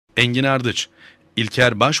Engin ARDIÇ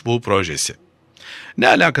İlker Başbuğ projesi. Ne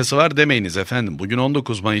alakası var demeyiniz efendim, bugün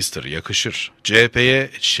 19 Mayıs'tır, yakışır. CHP'ye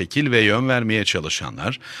şekil ve yön vermeye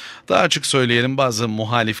çalışanlar, daha açık söyleyelim bazı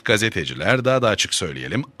muhalif gazeteciler, daha da açık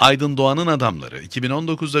söyleyelim Aydın Doğan'ın adamları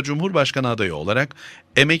 2019'da Cumhurbaşkanı adayı olarak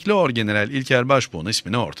emekli Orgeneral İlker Başbuğ'un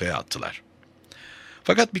ismini ortaya attılar.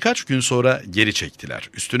 Fakat birkaç gün sonra geri çektiler,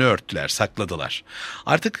 üstünü örttüler, sakladılar.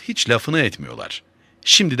 Artık hiç lafını etmiyorlar.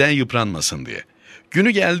 Şimdiden yıpranmasın diye. Günü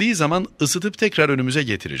geldiği zaman ısıtıp tekrar önümüze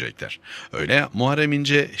getirecekler. Öyle Muharrem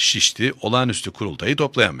İnce şişti, olağanüstü kurultayı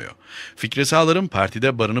toplayamıyor. Fikri Sağlar'ın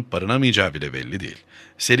partide barınıp barınamayacağı bile belli değil.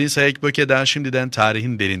 Selin Sayekböke daha şimdiden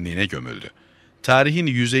tarihin derinliğine gömüldü. Tarihin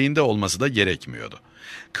yüzeyinde olması da gerekmiyordu.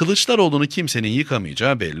 Kılıçdaroğlu'nu kimsenin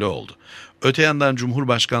yıkamayacağı belli oldu. Öte yandan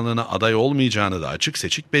Cumhurbaşkanlığına aday olmayacağını da açık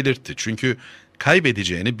seçik belirtti. Çünkü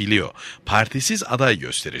kaybedeceğini biliyor. Partisiz aday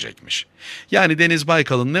gösterecekmiş. Yani Deniz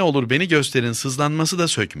Baykal'ın ne olur beni gösterin sızlanması da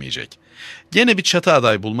sökmeyecek. Gene bir çatı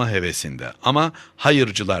aday bulma hevesinde ama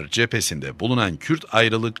hayırcılar cephesinde bulunan Kürt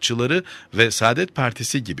ayrılıkçıları ve Saadet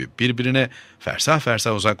Partisi gibi birbirine fersah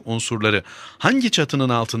fersah uzak unsurları hangi çatının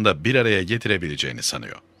altında bir araya getirebileceğini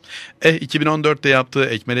sanıyor. 2014'te yaptığı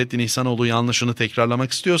Ekmelettin İhsanoğlu yanlışını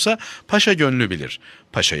tekrarlamak istiyorsa paşa gönlü bilir.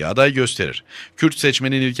 Paşa'yı aday gösterir. Kürt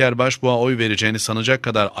seçmenin İlker Başbuğ'a oy vereceğini sanacak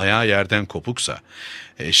kadar ayağı yerden kopuksa,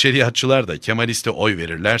 şeriatçılar da Kemalist'e oy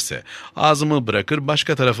verirlerse ağzımı bırakır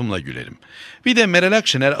başka tarafımla gülerim. Bir de Meral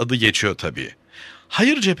Akşener adı geçiyor tabii.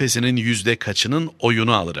 Hayır cephesinin yüzde kaçının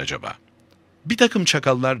oyunu alır acaba? Bir takım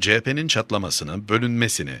çakallar CHP'nin çatlamasını,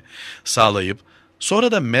 bölünmesini sağlayıp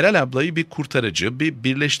sonra da Meral ablayı bir kurtarıcı, bir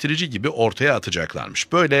birleştirici gibi ortaya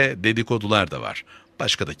atacaklarmış. Böyle dedikodular da var.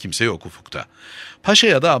 Başka da kimse yok ufukta. Paşa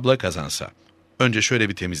ya da abla kazansa, önce şöyle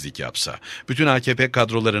bir temizlik yapsa, bütün AKP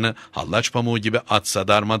kadrolarını hallaç pamuğu gibi atsa,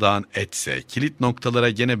 darmadağın etse, kilit noktalara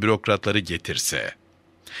gene bürokratları getirse,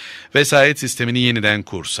 vesayet sistemini yeniden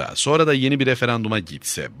kursa, sonra da yeni bir referanduma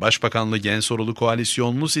gitse, başbakanlı gen sorulu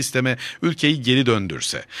koalisyonlu sisteme ülkeyi geri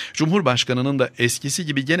döndürse, Cumhurbaşkanının da eskisi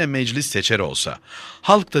gibi gene meclis seçer olsa,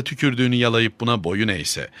 halk da tükürdüğünü yalayıp buna boyun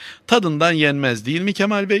eğse, tadından yenmez değil mi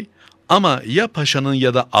Kemal Bey? Ama ya paşanın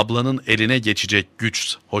ya da ablanın eline geçecek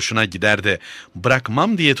güç hoşuna gider de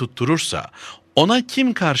bırakmam diye tutturursa, ona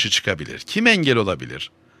kim karşı çıkabilir, kim engel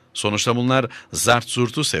olabilir? Sonuçta bunlar zart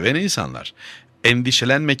zurtu seven insanlar.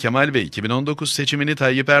 Endişelenme Kemal Bey, 2019 seçimini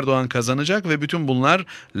Tayyip Erdoğan kazanacak ve bütün bunlar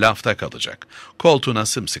lafta kalacak. Koltuğuna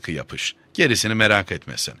sımsıkı yapış, gerisini merak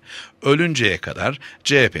etmesin. Ölünceye kadar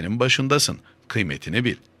CHP'nin başındasın, kıymetini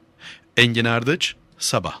bil. Engin ARDIÇ,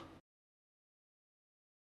 Sabah.